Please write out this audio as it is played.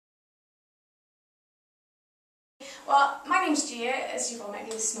Well, my name's Gia, as you've all met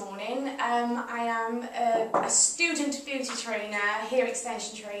me this morning. I am a student beauty trainer, hair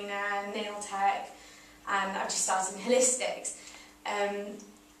extension trainer, nail tech, and I've just started in holistics.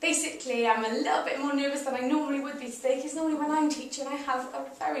 Basically, I'm a little bit more nervous than I normally would be today, because normally when I'm teaching I have a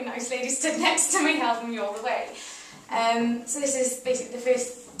very nice lady stood next to me helping me all the way. So this is basically the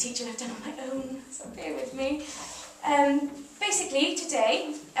first teaching I've done on my own, so bear with me. Basically,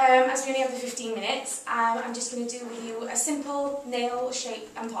 today, as we only have the 15 minutes, I'm just going to do with you a simple nail shape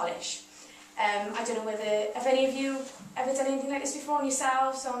and polish. I don't know whether, have any of you ever done anything like this before on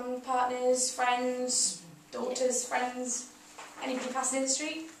yourselves, on partners, friends, daughters, friends, anybody passing in the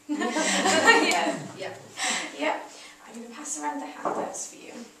street? Yeah. Yeah. Yeah. I'm going to pass around the handouts for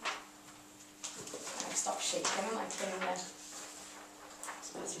you. I'll stop shaking, I like putting the...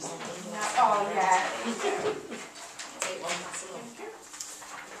 Oh yeah, there you go.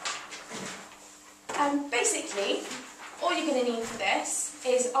 Basically, all you're going to need for this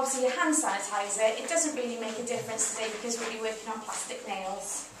is obviously your hand sanitizer. It doesn't really make a difference today because we'll be working on plastic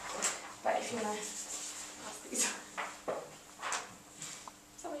nails. But if you want to pass these on.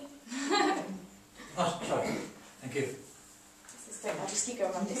 Sorry. Oh, sorry. Thank you. I'll just keep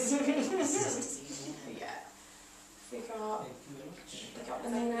going on this way. Yeah. We got the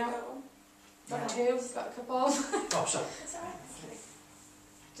nail out. Got two, got a couple. Oh, sorry. That's alright.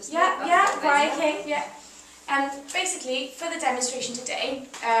 Yeah, right, okay, yeah. Basically, for the demonstration today,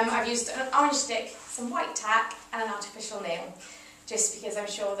 I've used an orange stick, some white tack, and an artificial nail. Just because I'm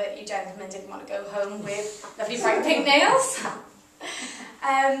sure that you gentlemen didn't want to go home with lovely bright pink nails.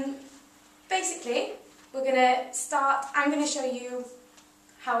 Basically, we're going to start, I'm going to show you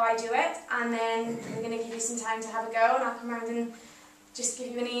how I do it, and then we're going to give you some time to have a go, and I'll come around and just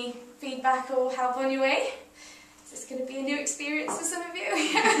give you any feedback or help on your way. It's going to be a new experience for some of you.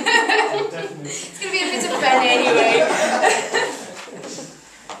 It's going to be a bit of fun anyway.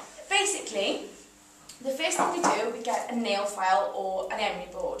 Basically, the first thing we do, we get a nail file or an emery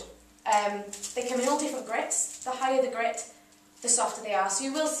board. They come in all different grits. The higher the grit, the softer they are. So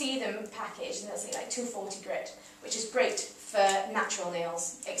you will see them packaged, and they'll say like 240 grit, which is great for natural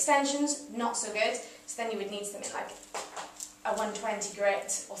nails. Extensions, not so good. So then you would need something like a 120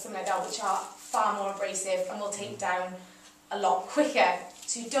 grit or something like that, which are far more abrasive and will take down a lot quicker.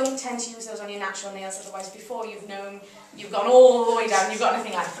 So you don't tend to use those on your natural nails, otherwise before you've known, you've gone all the way down, you've got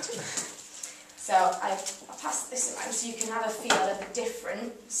nothing left. So I'll pass this around so you can have a feel of the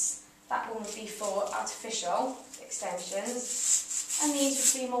difference. That one would be for artificial extensions, and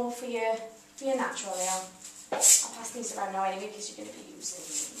these would be more for your natural nail. I'll pass these around now anyway because you're going to be using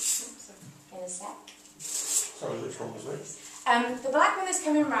these in a sec. Sorry, which one was it? The black one that's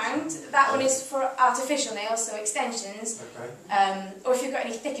coming round, that one is for artificial nails, so extensions. Okay. Or if you've got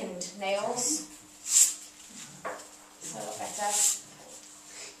any thickened nails. It's a lot better.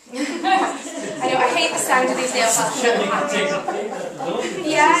 I know, I hate the sound of these nails.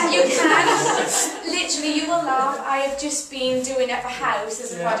 Yeah, you can. Literally, you will laugh. I have just been doing at the house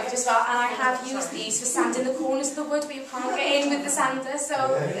as a project as well, and I have used these for sanding the corners of the wood where you can't get in with the sander,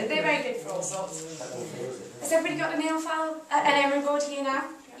 so they're very good for all sorts. Has everybody got a nail file, an emery board here now?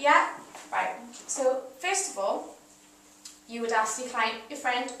 Yeah? Right. So, first of all, you would ask your client, your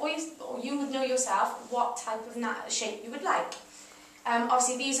friend, or you would know yourself what type of shape you would like.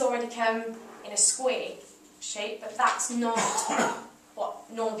 Obviously, these already come in a square shape, but that's not what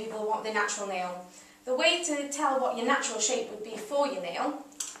normal people want with their natural nail. The way to tell what your natural shape would be for your nail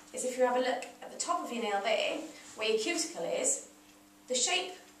is if you have a look at the top of your nail there, where your cuticle is, the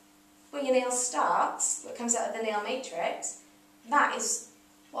shape where your nail starts, what comes out of the nail matrix, that is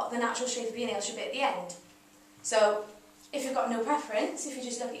what the natural shape of your nail should be at the end. So, if you've got no preference, if you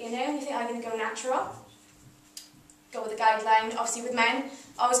just look at your nail and you think, I'm going to go natural, go with the guideline. Obviously with men,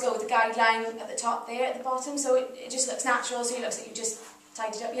 always go with the guideline at the top there, at the bottom, so it just looks natural, so it looks like you just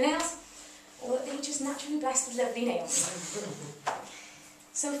tidied up your nails. Or they're just naturally blessed with lovely nails.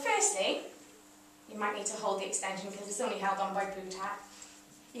 So firstly, you might need to hold the extension because it's only held on by blue tack.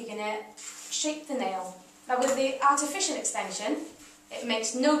 You're going to shape the nail. Now with the artificial extension, it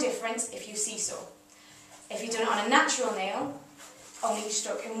makes no difference if you seesaw. If you're doing it on a natural nail, only you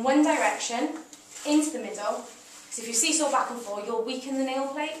stroke in one direction, into the middle. So if you seesaw back and forth, you'll weaken the nail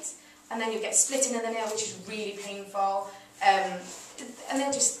plate, and then you'll get splitting in the nail, which is really painful. And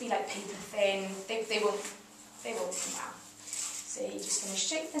they'll just be like paper thin. They won't come out. So you're just going to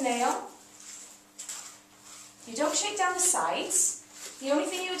shape the nail. You don't shake down the sides. The only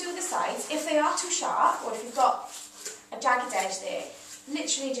thing you would do with the sides, if they are too sharp, or if you've got a jagged edge there,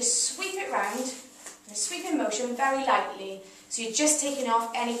 literally just sweep it round, in a sweeping motion, very lightly. So you're just taking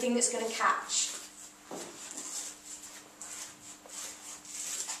off anything that's going to catch.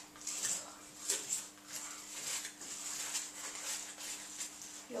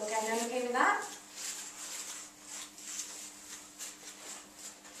 You're getting okay with that?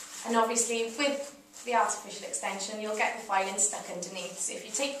 And obviously with the artificial extension, you'll get the filing stuck underneath. So if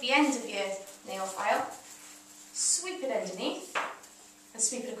you take the end of your nail file, sweep it underneath, and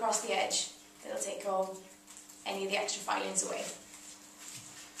sweep it across the edge. It'll take any of the extra filings away.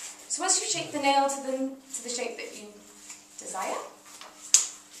 So once you shape the nail to the shape that you desire,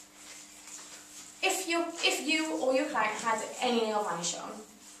 if you or your client had any nail varnish on,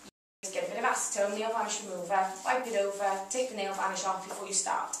 just get a bit of acetone, nail varnish remover, wipe it over, take the nail varnish off before you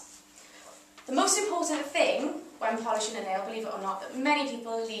start. The most important thing when polishing a nail, believe it or not, that many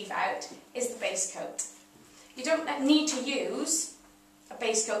people leave out is the base coat. You don't need to use a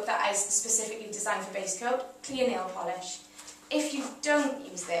base coat that is specifically designed for base coat, clear nail polish. If you don't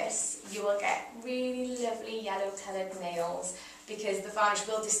use this, you will get really lovely yellow coloured nails because the varnish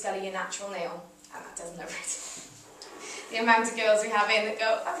will discolour your natural nail, and that doesn't look right. The amount of girls we have in that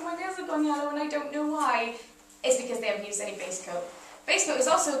go, oh, my nails have gone yellow and I don't know why, is because they haven't used any base coat. Base coat is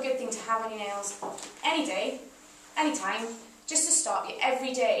also a good thing to have on your nails any day, any time, just to start your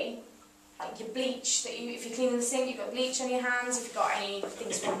everyday, like your bleach, that if you're cleaning the sink, you've got bleach on your hands, if you've got any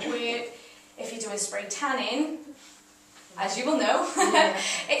things from work, if you're doing spray tanning, as you will know,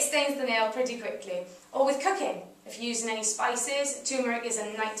 it stains the nail pretty quickly. Or with cooking, if you're using any spices, turmeric is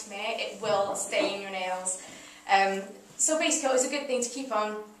a nightmare, it will stain your nails. So base coat is a good thing to keep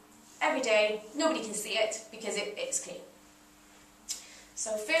on every day, nobody can see it because it is clean.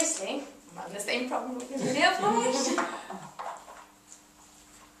 So firstly, I'm having the same problem with the nail polish.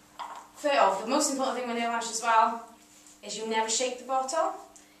 The most important thing with nail polish as well is you never shake the bottle.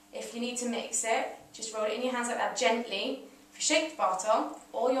 If you need to mix it, just roll it in your hands like that gently. If you shake the bottle,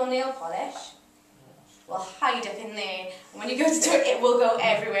 all your nail polish will hide up in there. And when you go to do it, it will go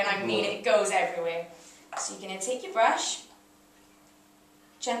everywhere, and I mean it goes everywhere. So you're going to take your brush,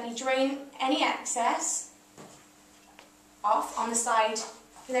 gently drain any excess off on the side.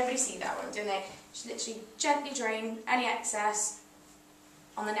 Can everybody see that what I'm doing there? Just literally gently drain any excess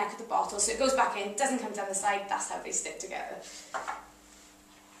on the neck of the bottle so it goes back in, doesn't come down the side. That's how they stick together.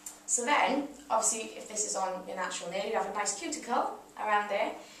 So then, obviously, if this is on your natural nail, you'd have a nice cuticle around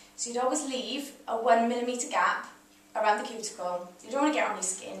there. So you'd always leave a 1mm gap around the cuticle. You don't want to get on your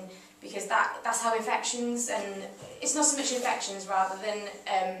skin because that's how infections, and it's not so much infections rather than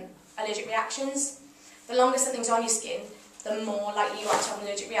allergic reactions. The longer something's on your skin, the more likely you are to have an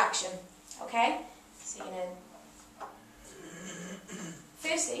allergic reaction. Okay? So you're going to...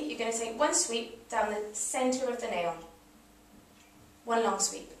 Firstly, you're going to take one sweep down the centre of the nail. One long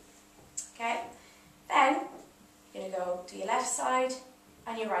sweep. Okay? Then, you're going to go to your left side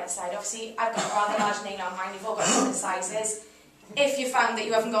and your right side. Obviously, I've got a rather large nail on mine. You've all got different sizes. If you found that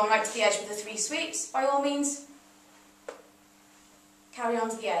you haven't gone right to the edge with the 3 sweeps, by all means, carry on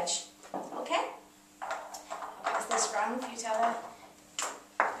to the edge. Okay? Pass this round for you, tell her.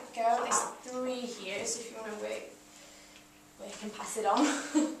 There we go. There's 3 here, so if you want to wait, where you can pass it on.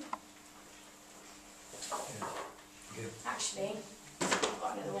 Actually, I've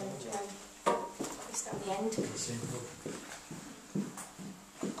got another one. Do you want to start at the end?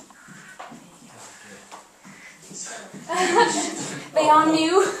 They are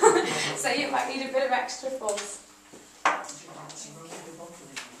new, so you might need a bit of extra force.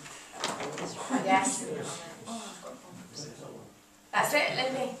 Yes. That's it,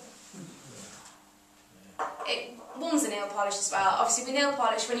 lovely. It warms the nail polish as well. Obviously with nail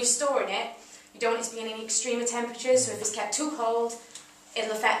polish, when you're storing it, you don't want it to be in any extreme temperatures, so if it's kept too cold,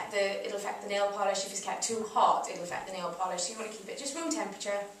 it'll affect the nail polish. If it's kept too hot, it'll affect the nail polish. So you want to keep it just room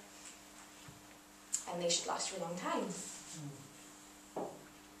temperature, and they should last for a long time.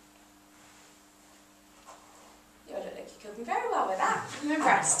 You look like you're coping very well with that. I'm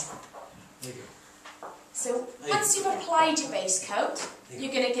impressed. There you go. So once you've applied your base coat,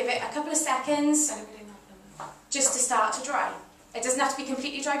 you're going to give it a couple of seconds just to start to dry. It doesn't have to be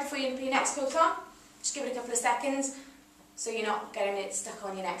completely dry before you put your next coat on. Just give it a couple of seconds so you're not getting it stuck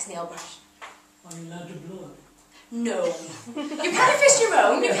on your next nail brush. Are you allowed to blow it? No. You can if it's your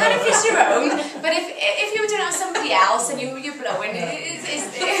own, but if you were doing it on somebody else and you're blowing,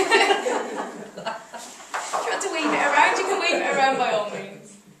 if you want to wave it around, you can wave it around by all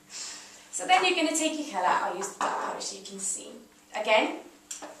means. So then you're going to take your colour. I'll use the black polish so you can see. Again,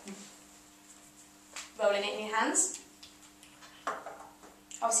 rolling it in your hands.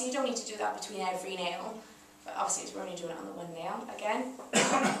 Obviously you don't need to do that between every nail, but obviously we're only doing it on the one nail. Again,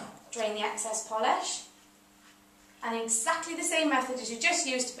 drain the excess polish. And exactly the same method as you just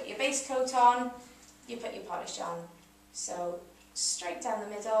used to put your base coat on, you put your polish on. So straight down the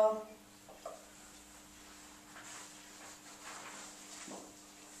middle.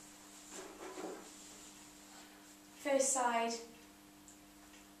 first side,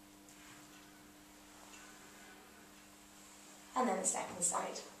 and then the second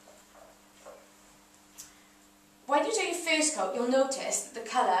side. When you do your first coat, you'll notice that the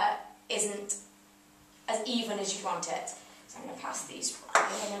colour isn't as even as you want it. So I'm going to pass these,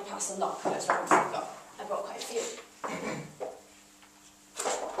 I'm going to pass a lot of colours around because I've got quite a few.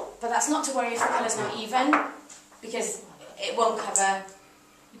 But that's not to worry if the colour's not even, because it won't cover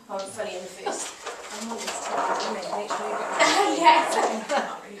fully in the first. I'm wanting to tell you, make sure you get Yes.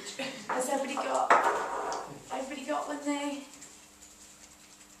 Has everybody got one there?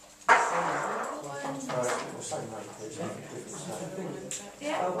 The same rate, there's a different state.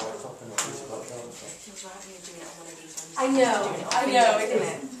 Yeah. Well, it's up in the piece of that dance. Feels right when you're doing it on one of these ones. I know, it is.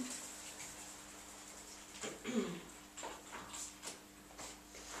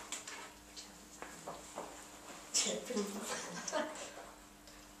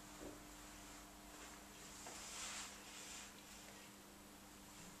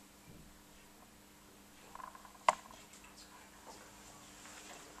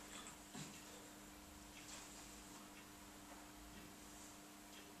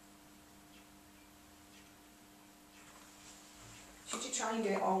 Should you try and do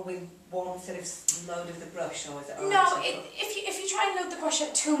it all with one sort of load of the brush, or is it? No, if you try and load the brush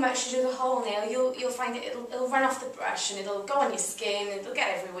up too much to do the whole nail, you'll find it'll run off the brush and it'll go on your skin. It'll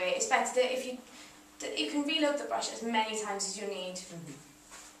get everywhere. It's better that if you can reload the brush as many times as you need.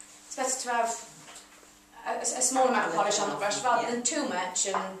 It's better to have a small amount of polish on the brush rather than too much.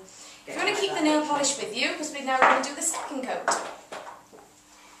 And if you want to keep the nail polish with you, because we're now going to do the second coat.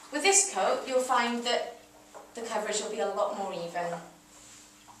 With this coat, you'll find that the coverage will be a lot more even.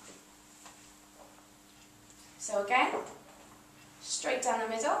 So again, straight down the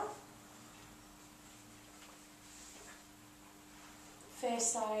middle.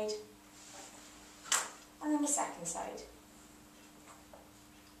 First side, and then the second side.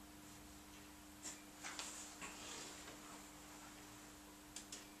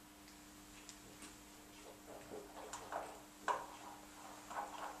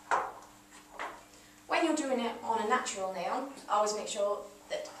 When you're doing it on a natural nail, always make sure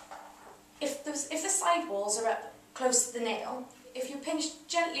that if the side walls are up close to the nail, if you pinch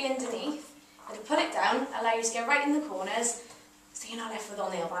gently underneath, it'll pull it down, allow you to get right in the corners, so you're not left with all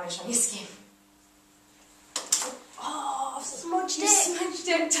nail varnish on your skin. Oh, I've smudged it! Smudged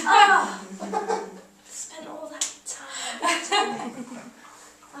it! Oh. Spent all that time.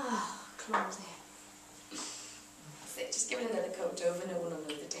 Oh, clumsy. That's it, just give it another coat over, no one will know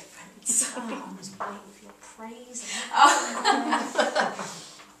the difference. Oh, I was waiting for your praise.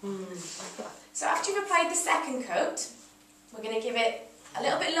 So after you've applied the second coat, we're going to give it a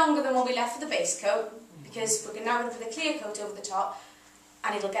little bit longer than what we left for the base coat, because we're now going to put a clear coat over the top,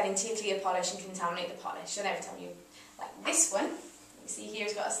 and it'll get into your clear polish and contaminate the polish. And every time you, like this one, you see here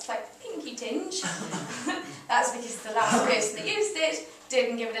it's got a slight pinky tinge. That's because the last person that used it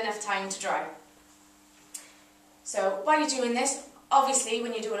didn't give it enough time to dry. So while you're doing this, obviously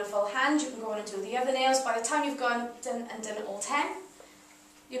when you're doing a full hand, you can go on and do the other nails. By the time you've done all 10,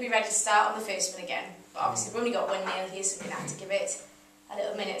 you'll be ready to start on the first one again. But obviously we've only got one nail here, so we're going to have to give it a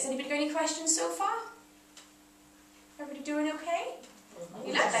little minute. Has anybody got any questions so far? Everybody doing okay?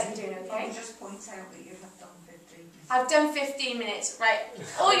 You look like you're doing okay. Can you just point out that you have done 15 minutes? I've done 15 minutes, right.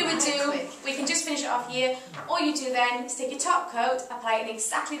 All you would do, we can just finish it off here, all you do then is take your top coat, apply it in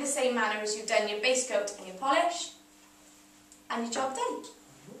exactly the same manner as you've done your base coat and your polish, and your job done.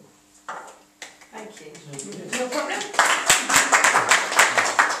 Thank you. No problem.